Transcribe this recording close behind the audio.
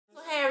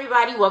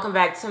everybody, welcome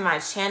back to my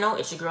channel.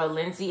 It's your girl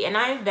Lindsay, and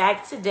I'm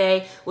back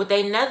today with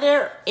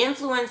another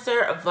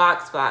influencer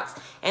VoxBox.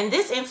 And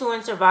this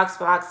influencer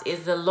VoxBox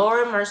is the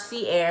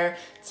MERCIER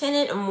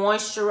Tinted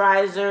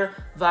Moisturizer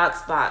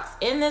VoxBox.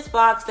 In this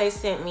box, they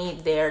sent me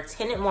their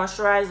tinted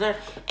moisturizer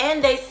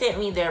and they sent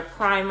me their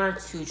primer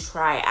to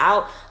try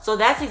out. So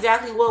that's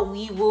exactly what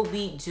we will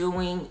be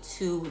doing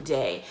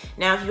today.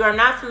 Now, if you are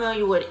not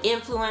familiar with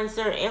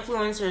Influencer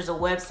is a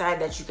website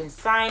that you can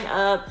sign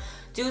up,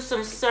 do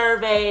some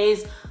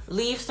surveys,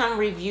 leave some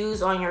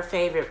reviews on your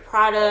favorite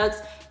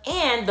products,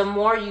 and the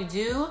more you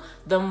do,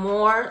 the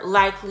more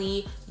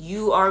likely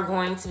you are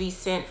going to be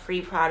sent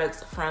free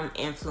products from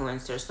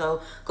Influencer.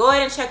 So go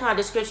ahead and check my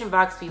description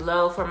box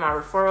below for my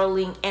referral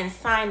link and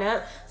sign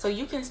up so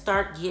you can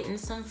start getting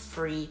some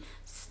free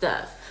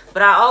stuff.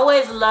 But I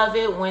always love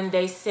it when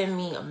they send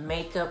me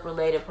makeup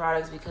related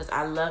products because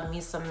I love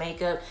me some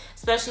makeup,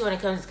 especially when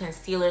it comes to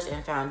concealers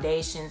and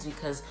foundations,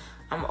 because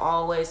I'm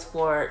always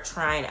for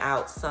trying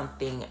out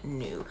something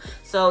new.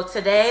 So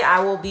today I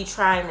will be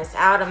trying this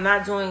out. I'm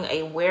not doing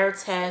a wear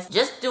test,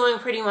 just doing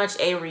pretty much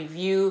a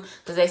review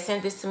because they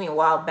sent this to me a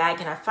while back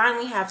and I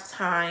finally have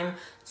time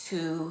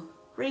to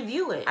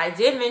review it. I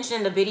did mention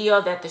in the video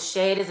that the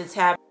shade is a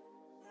tad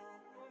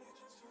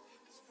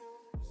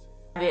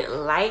bit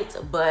light,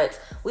 but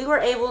we were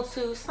able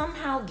to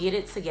somehow get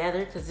it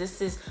together because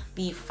this is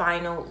the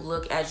final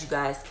look, as you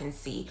guys can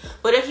see.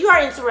 But if you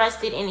are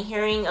interested in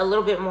hearing a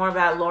little bit more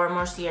about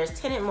MERCIER's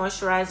tinted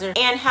moisturizer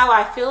and how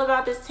I feel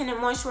about this tinted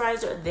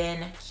moisturizer,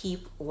 then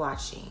keep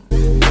watching.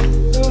 So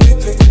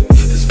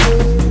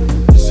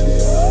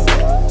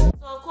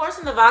of course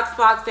in the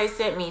VoxBox they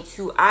sent me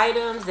 2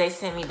 items. They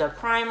sent me the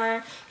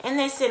primer and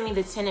they sent me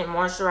the tinted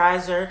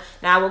moisturizer.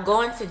 Now I will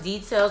go into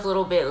details a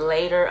little bit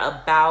later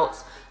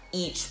about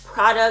each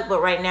product,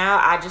 but right now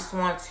I just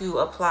want to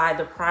apply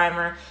the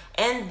primer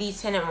and the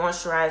tinted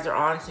moisturizer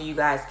on so you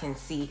guys can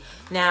see.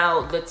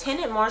 Now the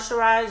tinted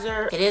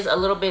moisturizer, it is a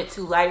little bit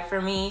too light for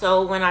me,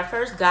 so when I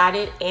first got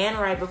it and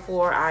right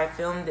before I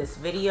filmed this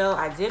video,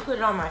 I did put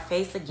it on my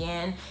face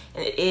again,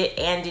 and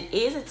it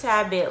is a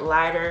tad bit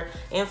lighter.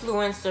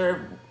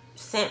 Influencer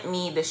sent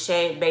me the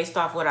shade based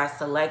off what I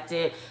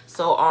selected,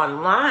 so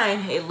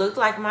online it looked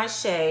like my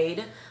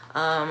shade,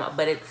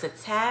 but it's a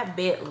tad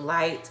bit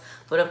light.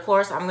 But of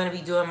course, I'm going to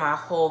be doing my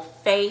whole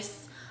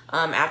face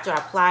after I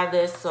apply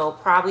this. So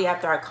probably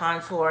after I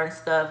contour and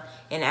stuff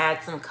and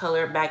add some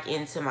color back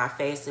into my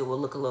face, it will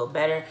look a little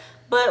better.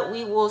 But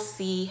we will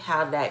see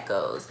how that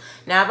goes.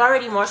 Now, I've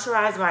already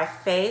moisturized my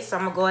face. So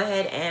I'm going to go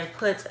ahead and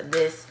put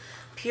this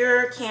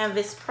Pure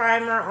Canvas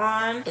Primer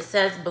on. It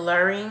says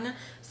blurring.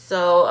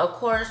 So of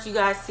course, you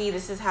guys see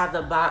this is how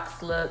the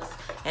box looks.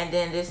 And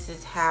then this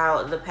is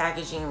how the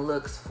packaging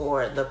looks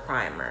for the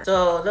primer.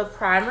 So the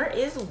primer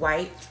is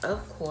white,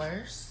 of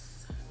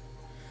course.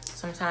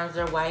 Sometimes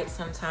they're white,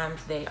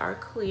 sometimes they are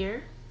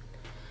clear.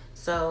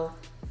 So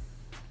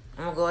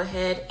I'm gonna go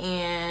ahead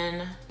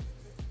and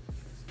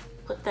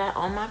put that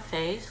on my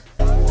face.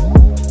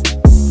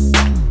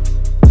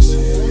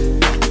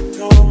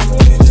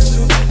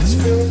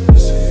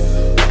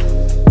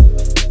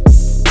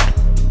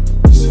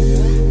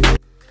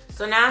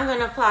 So now I'm going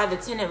to apply the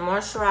tinted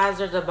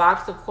moisturizer. The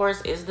box, of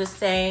course, is the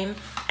same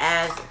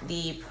as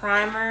the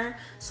primer.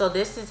 So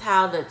this is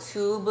how the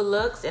tube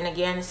looks. And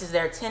again, this is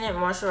their tinted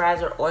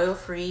moisturizer,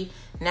 oil-free,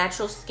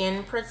 natural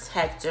skin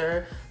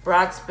protector,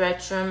 broad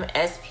spectrum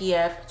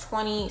SPF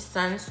 20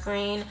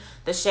 sunscreen.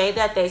 The shade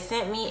that they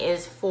sent me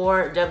is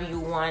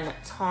 4W1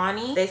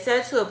 Tawny. They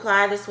said to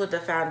apply this with a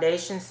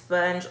foundation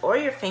sponge or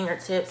your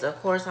fingertips.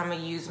 Of course, I'm going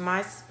to use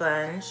my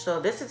sponge. So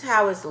this is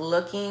how it's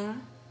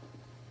looking.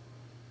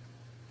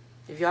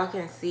 If y'all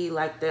can see,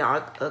 like if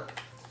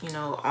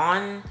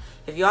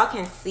y'all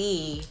can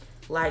see,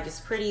 like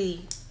it's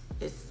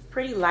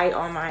pretty light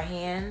on my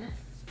hand.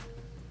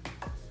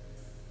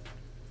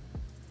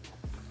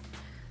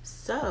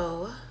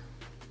 So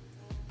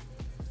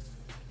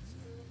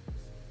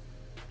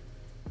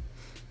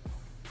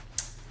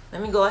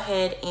let me go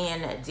ahead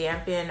and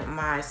dampen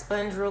my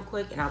sponge real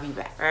quick and I'll be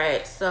back. All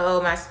right, so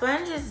my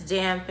sponge is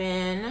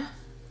dampened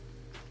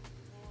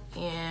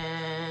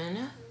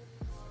and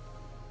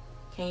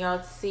can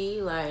y'all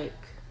see, like,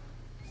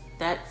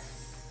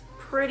 that's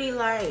pretty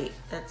light.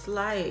 That's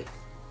light.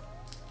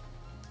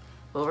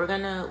 But we're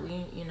gonna,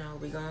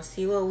 we're gonna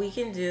see what we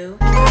can do.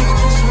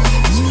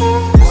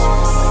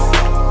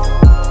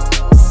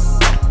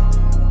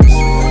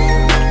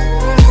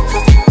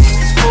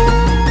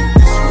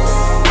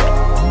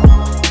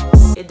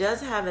 It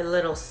does have a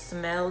little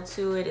smell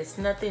to it. It's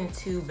nothing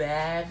too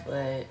bad,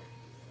 but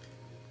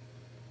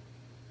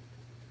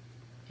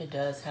it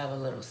does have a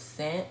little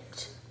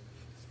scent.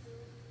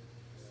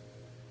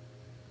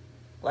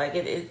 Like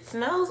it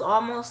smells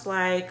almost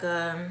like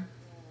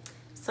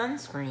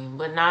sunscreen,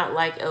 but not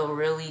like a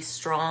really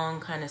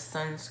strong kind of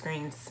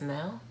sunscreen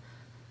smell.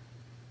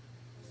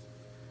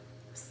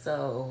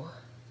 So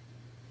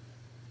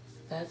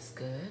that's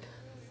good.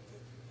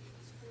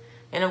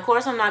 And of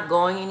course, I'm not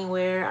going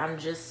anywhere. I'm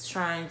just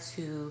trying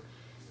to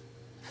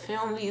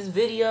film these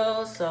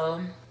videos.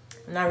 So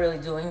I'm not really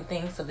doing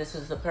things, so this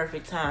was the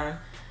perfect time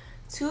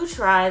to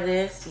try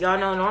this. Y'all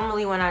know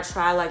normally when I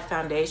try like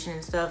foundation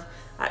and stuff,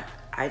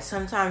 I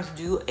sometimes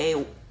do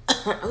a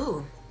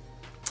ooh,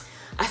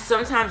 I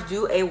sometimes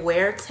do a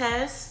wear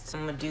test.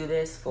 I'm gonna do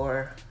this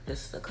for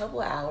just a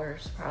couple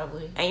hours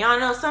probably. And y'all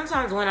know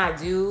sometimes when I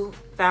do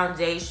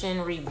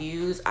foundation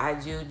reviews, I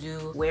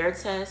do wear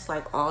tests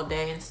like all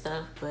day and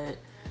stuff, but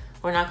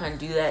we're not gonna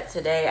do that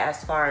today.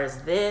 As far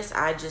as this,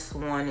 I just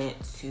wanted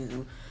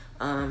to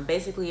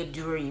basically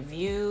do a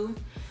review.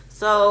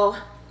 So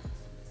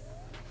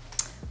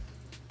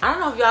I don't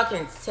know if y'all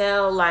can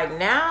tell, like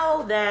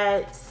now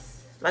that,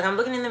 like I'm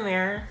looking in the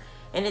mirror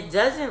and it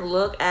doesn't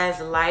look as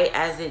light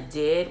as it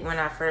did when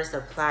I first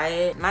applied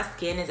it. My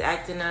skin is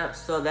acting up,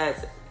 so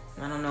that's,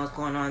 I don't know what's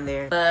going on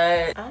there.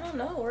 But I don't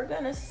know, we're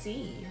gonna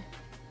see.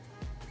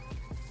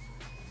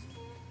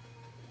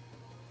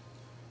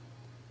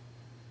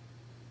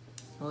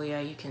 Oh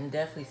yeah, you can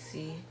definitely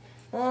see.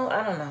 Well,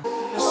 I don't know.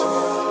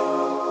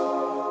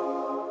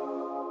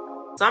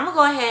 So I'm gonna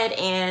go ahead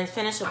and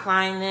finish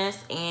applying this,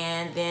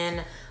 and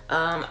then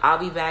I'll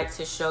be back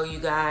to show you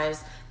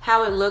guys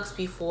how it looks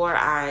before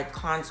I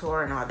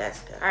contour and all that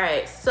stuff. All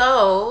right,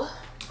 so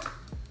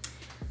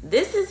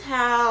this is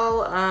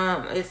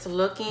how it's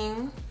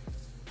looking.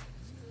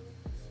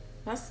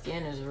 My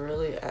skin is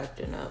really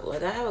acting up.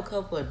 Like I have a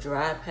couple of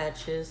dry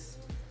patches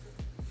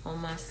on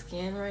my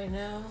skin right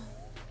now,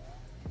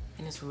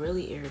 and it's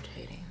really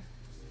irritating.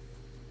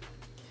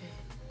 Okay.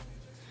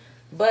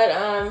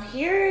 But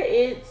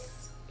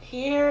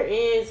here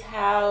is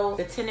how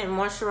the tinted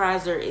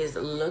moisturizer is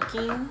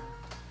looking.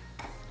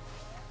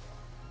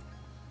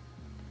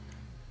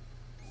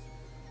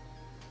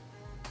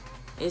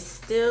 It's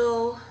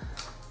still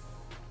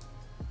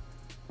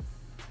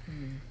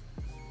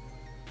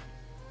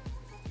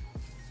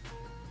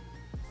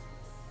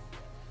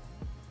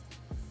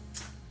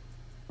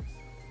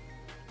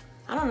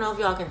I don't know if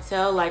y'all can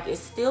tell, like it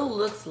still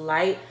looks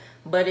light,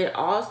 but it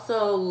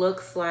also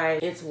looks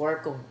like it's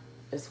workable.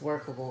 It's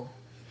workable.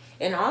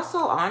 And also,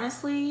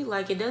 honestly,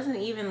 like it doesn't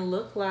even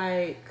look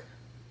like,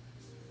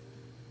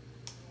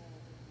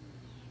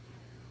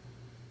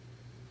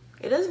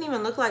 it doesn't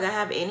even look like I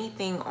have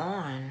anything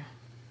on.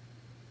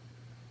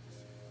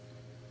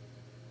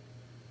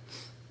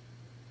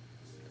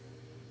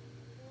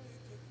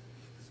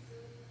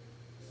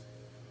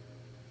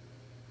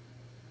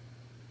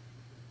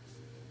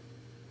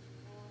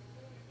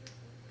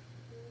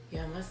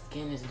 Yeah, my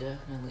skin is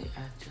definitely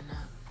acting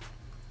up.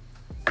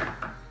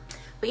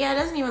 But yeah, it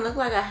doesn't even look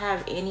like I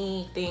have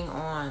anything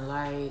on.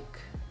 Like,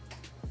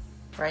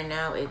 right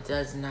now it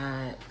does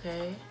not,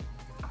 okay?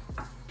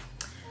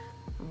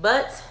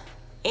 But,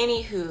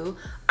 anywho,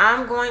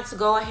 I'm going to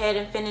go ahead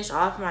and finish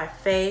off my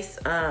face.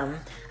 I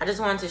just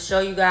wanted to show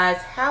you guys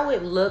how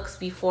it looks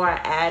before I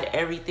add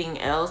everything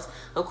else.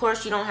 Of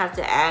course, you don't have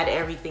to add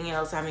everything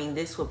else. I mean,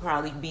 this would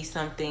probably be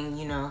something,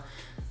 you know,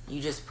 you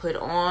just put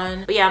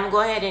on. But yeah, I'm gonna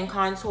go ahead and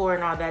contour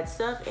and all that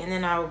stuff, and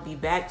then I will be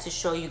back to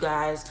show you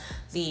guys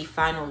the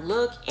final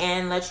look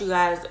and let you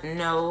guys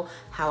know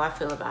how I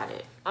feel about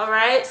it. All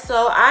right,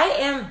 so I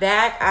am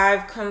back.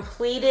 I've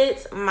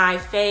completed my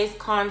face,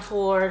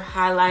 contoured,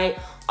 highlight,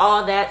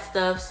 all that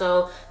stuff.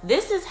 So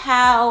this is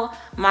how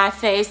my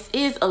face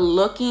is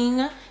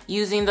looking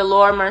using the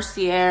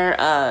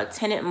MERCIER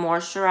Tinted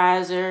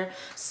Moisturizer.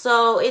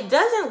 So it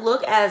doesn't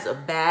look as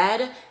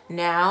bad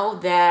now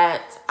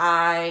that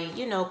I,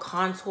 you know,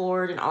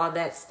 contoured and all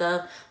that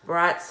stuff,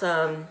 brought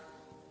some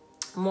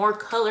more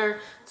color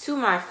to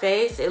my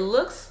face. It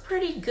looks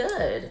pretty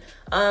good.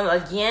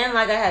 Again,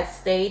 like I had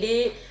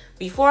stated,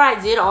 before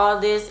I did all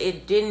this,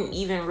 it didn't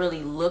even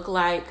really look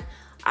like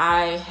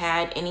I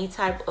had any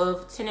type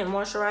of tinted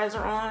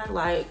moisturizer on.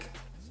 Like,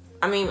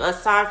 I mean,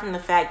 aside from the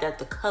fact that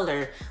the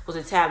color was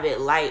a tad bit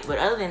light, but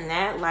other than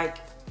that, like,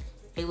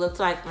 it looked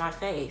like my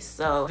face.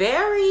 So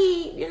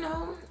very, you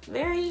know,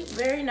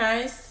 very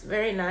nice,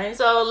 very nice.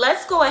 So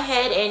let's go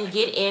ahead and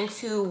get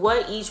into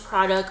what each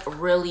product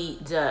really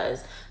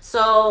does.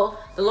 So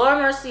the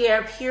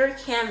MERCIER Pure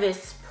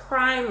Canvas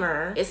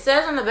Primer. It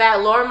says on the back,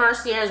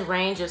 MERCIER's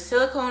range of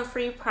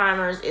silicone-free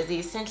primers is the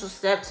essential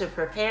step to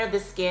prepare the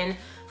skin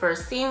for a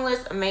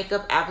seamless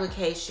makeup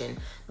application.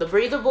 The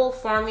breathable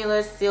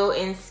formulas seal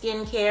in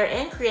skincare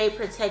and create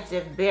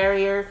protective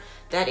barrier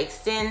that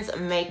extends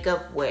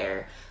makeup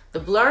wear. The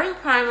blurring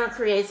primer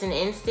creates an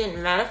instant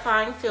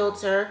mattifying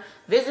filter,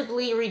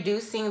 visibly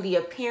reducing the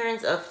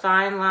appearance of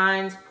fine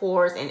lines,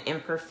 pores, and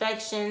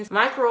imperfections.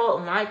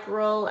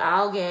 Micro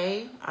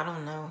algae, I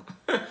don't know,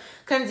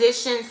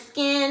 condition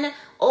skin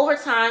over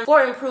time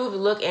for improved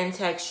look and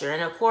texture.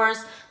 And of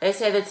course, they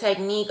say the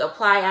technique,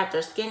 apply after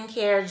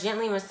skincare,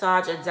 gently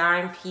massage a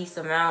dime piece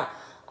amount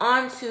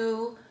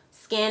onto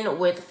skin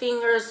with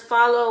fingers,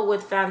 follow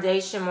with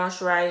foundation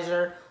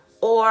moisturizer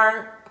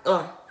or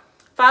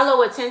follow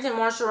with tinted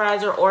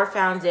moisturizer or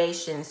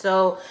foundation.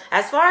 So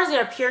as far as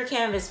their Pure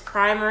Canvas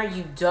Primer,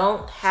 you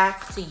don't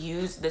have to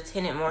use the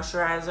tinted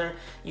moisturizer.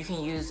 You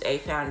can use a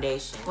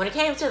foundation. When it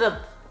came to the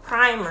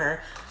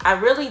primer, I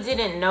really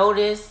didn't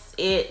notice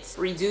it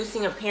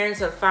reducing appearance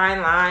of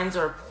fine lines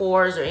or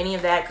pores or any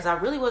of that because I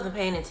really wasn't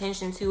paying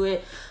attention to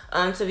it.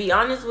 To be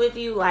honest with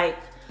you, like,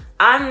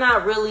 I'm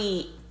not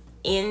really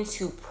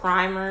into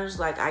primers.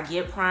 Like, I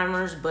get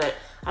primers, but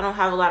I don't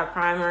have a lot of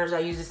primers. I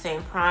use the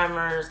same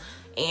primers,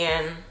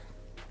 and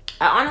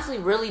I honestly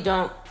really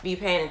don't be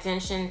paying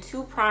attention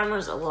to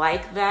primers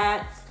like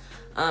that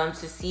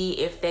to see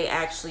if they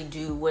actually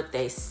do what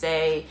they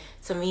say.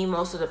 To me,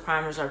 most of the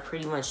primers are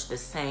pretty much the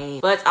same,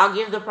 but I'll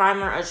give the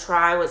primer a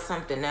try with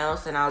something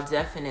else, and I'll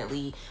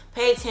definitely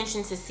pay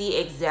attention to see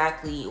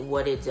exactly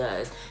what it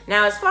does.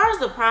 Now, as far as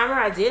the primer,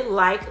 I did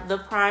like the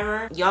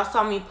primer. Y'all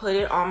saw me put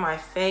it on my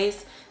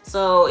face,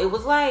 so it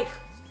was like,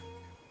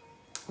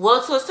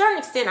 well, to a certain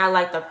extent, I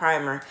like the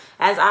primer.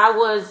 As I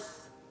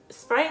was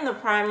spraying the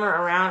primer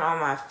around on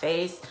my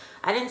face,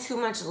 I didn't too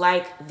much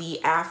like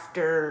the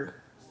after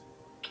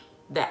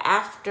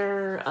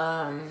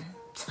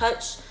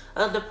touch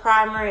of the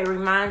primer. It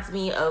reminds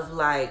me of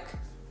like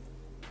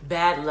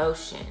bad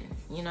lotion,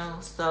 you know?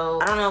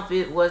 So I don't know if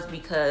it was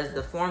because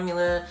the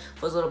formula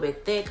was a little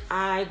bit thick.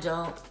 I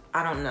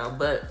don't know,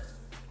 but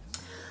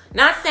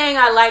not saying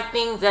I like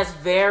things that's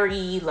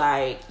very,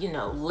 like, you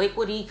know,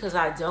 liquidy, because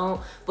I don't,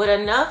 but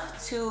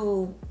enough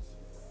to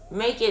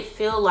make it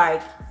feel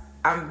like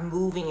I'm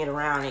moving it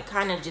around. It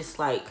kind of just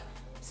like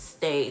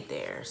stayed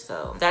there.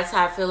 So that's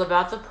how I feel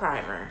about the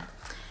primer.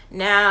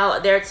 Now,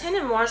 their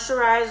tinted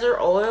moisturizer,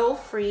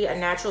 oil-free, a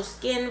natural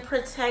skin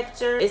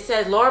protector. It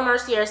says Laura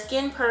Mercier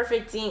skin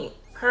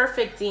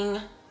perfecting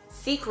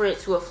secret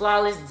to a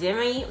flawless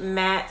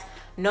demi-matte,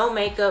 no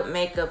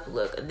makeup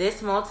look.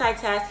 This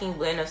multitasking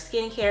blend of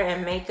skincare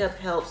and makeup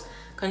helps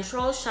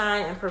control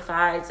shine and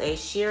provides a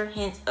sheer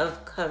hint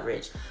of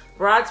coverage.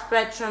 Broad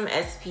spectrum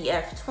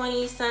SPF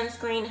 20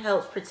 sunscreen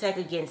helps protect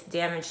against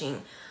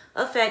damaging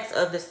effects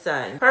of the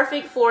sun.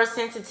 Perfect for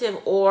sensitive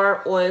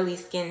or oily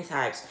skin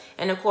types.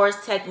 And of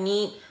course,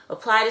 technique: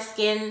 apply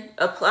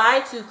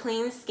to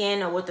clean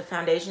skin with the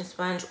foundation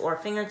sponge or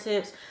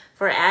fingertips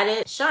for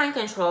added shine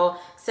control.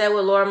 Set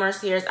with Laura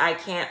Mercier's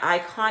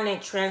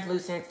iconic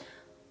translucent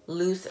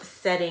loose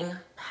setting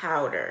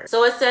powder.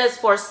 So it says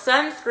for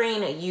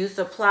sunscreen use,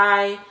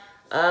 apply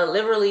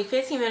literally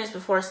 15 minutes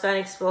before sun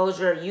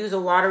exposure. Use a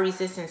water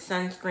resistant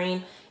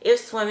sunscreen if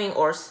swimming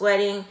or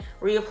sweating.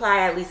 Reapply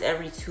at least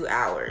every 2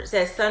 hours. It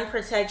says sun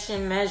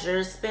protection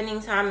measures: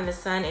 spending time in the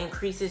sun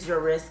increases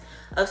your risk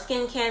of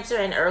skin cancer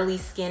and early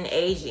skin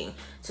aging.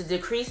 To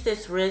decrease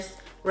this risk,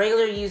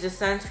 regularly use a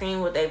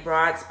sunscreen with a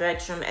broad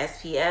spectrum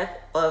SPF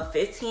of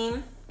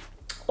 15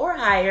 or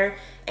higher,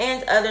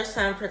 and other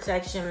sun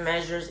protection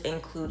measures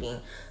including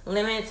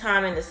limited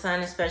time in the sun,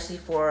 especially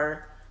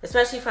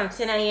from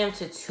 10 a.m.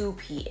 to 2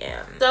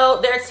 p.m. So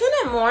their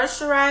tinted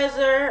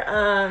moisturizer,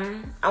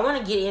 I want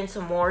to get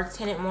into more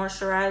tinted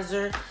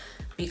moisturizer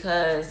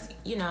because,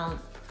 you know,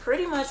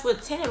 pretty much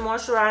with tinted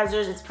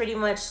moisturizers, it's pretty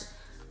much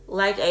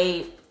like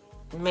a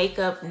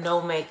makeup,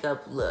 no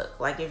makeup look.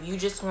 Like if you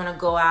just want to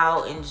go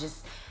out and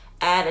just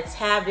add a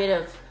tad bit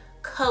of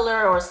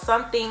color or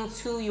something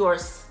to your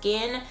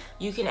skin,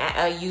 you can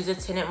use a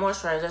tinted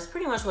moisturizer. That's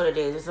pretty much what it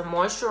is. It's a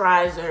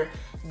moisturizer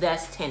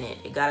that's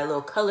tinted. It got a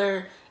little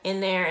color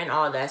in there and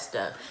all that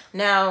stuff.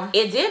 Now,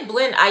 it did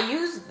blend. I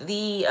used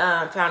the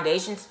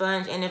foundation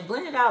sponge and it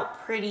blended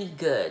out pretty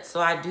good, so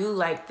I do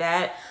like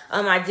that.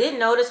 I did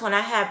notice when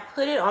I had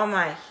put it on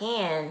my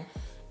hand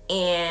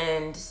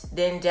and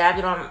then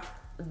dabbed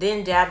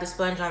the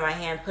sponge on my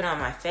hand, put it on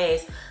my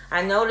face,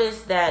 I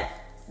noticed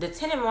that the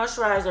tinted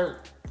moisturizer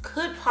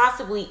could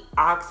possibly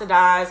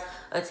oxidize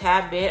a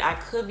tad bit. I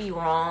could be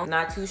wrong,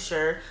 not too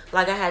sure.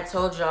 Like I had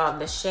told y'all,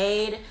 the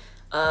shade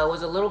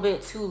was a little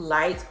bit too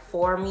light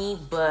for me,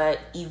 but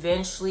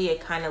eventually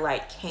it kind of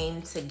like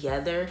came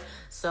together.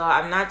 So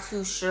I'm not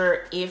too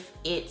sure if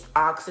it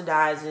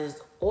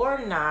oxidizes or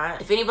not.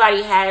 If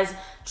anybody has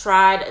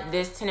tried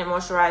this tinted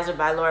moisturizer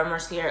by Laura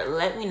Mercier,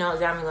 let me know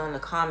down below in the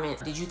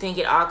comments. Did you think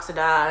it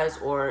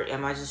oxidized, or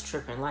am I just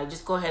tripping? Like,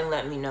 just go ahead and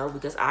let me know,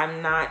 because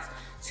I'm not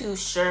too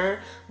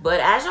sure. But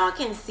as y'all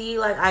can see,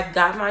 like, I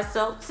got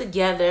myself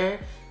together,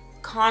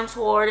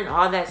 contoured and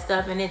all that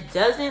stuff, and it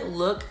doesn't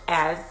look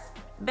as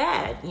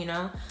bad, you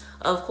know.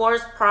 Of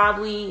course,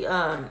 probably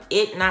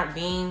it not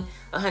being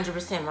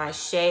 100% my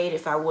shade,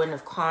 if I wouldn't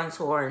have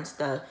contoured and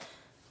stuff,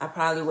 I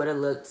probably would have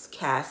looked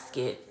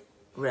casket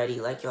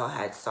ready like y'all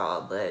had saw.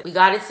 But we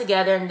got it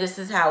together and this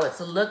is how it's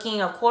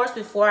looking. Of course,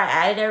 before I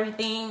added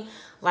everything,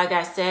 like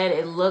I said,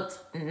 it looked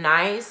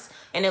nice.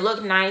 And it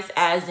looked nice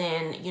as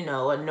in, you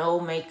know, a no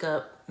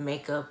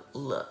makeup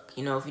look.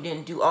 You know, if you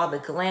didn't do all the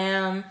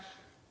glam,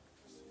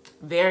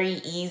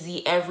 very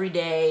easy,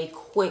 everyday,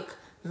 quick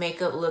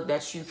makeup look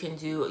that you can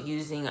do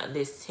using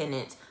this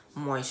tinted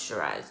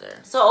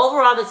moisturizer. So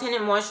overall, the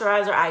tinted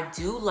moisturizer I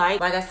do like.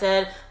 Like I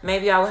said,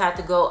 maybe I will have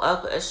to go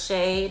up a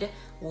shade.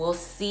 We'll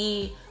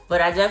see. But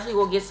I definitely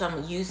will get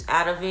some use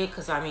out of it,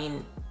 because I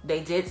mean,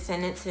 they did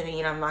send it to me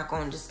and I'm not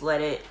going to just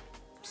let it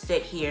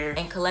sit here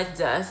and collect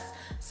dust.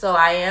 So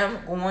I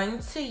am going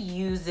to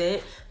use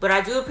it, but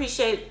I do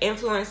appreciate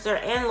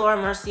Influencer and Laura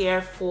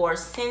Mercier for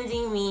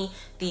sending me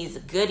these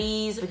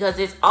goodies, because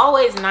it's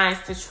always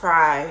nice to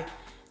try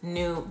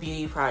new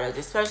beauty products,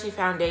 especially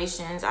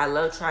foundations. I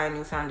love trying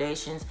new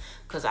foundations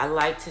because I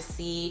like to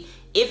see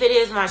if it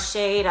is my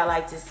shade. I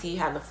like to see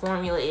how the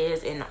formula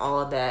is and all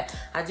of that.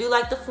 I do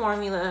like the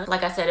formula.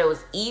 Like I said, it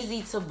was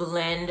easy to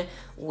blend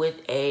with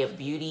a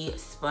beauty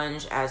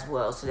sponge as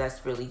well, so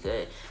that's really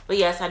good. But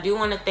yes, I do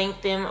want to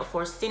thank them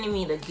for sending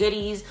me the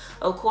goodies.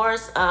 Of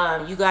course,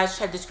 you guys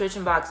check the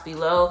description box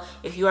below.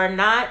 If you are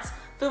not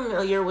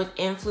familiar with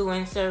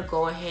Influencer,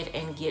 go ahead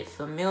and get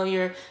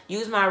familiar.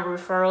 Use my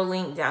referral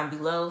link down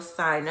below,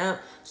 sign up,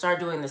 start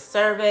doing the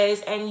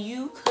surveys, and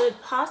you could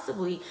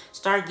possibly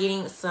start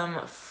getting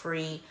some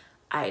free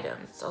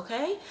items,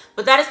 okay?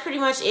 But that is pretty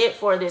much it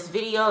for this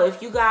video. If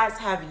you guys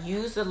have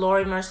used the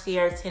Laura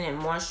Mercier Tinted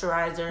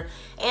Moisturizer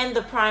and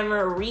the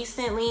primer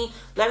recently,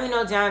 let me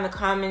know down in the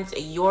comments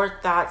your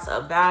thoughts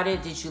about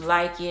it. Did you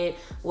like it?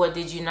 What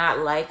did you not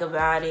like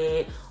about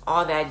it?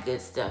 All that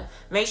good stuff.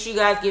 Make sure you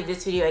guys give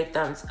this video a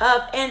thumbs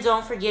up, and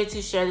don't forget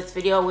to share this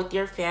video with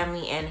your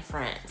family and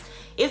friends.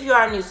 If you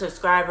are a new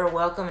subscriber,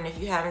 welcome, and if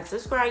you haven't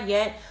subscribed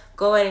yet,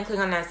 go ahead and click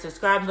on that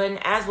subscribe button,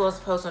 as well as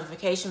the post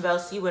notification bell,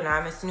 so you will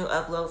not miss a new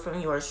upload from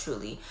yours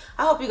truly.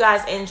 I hope you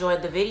guys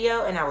enjoyed the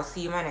video, and I will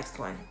see you in my next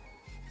one.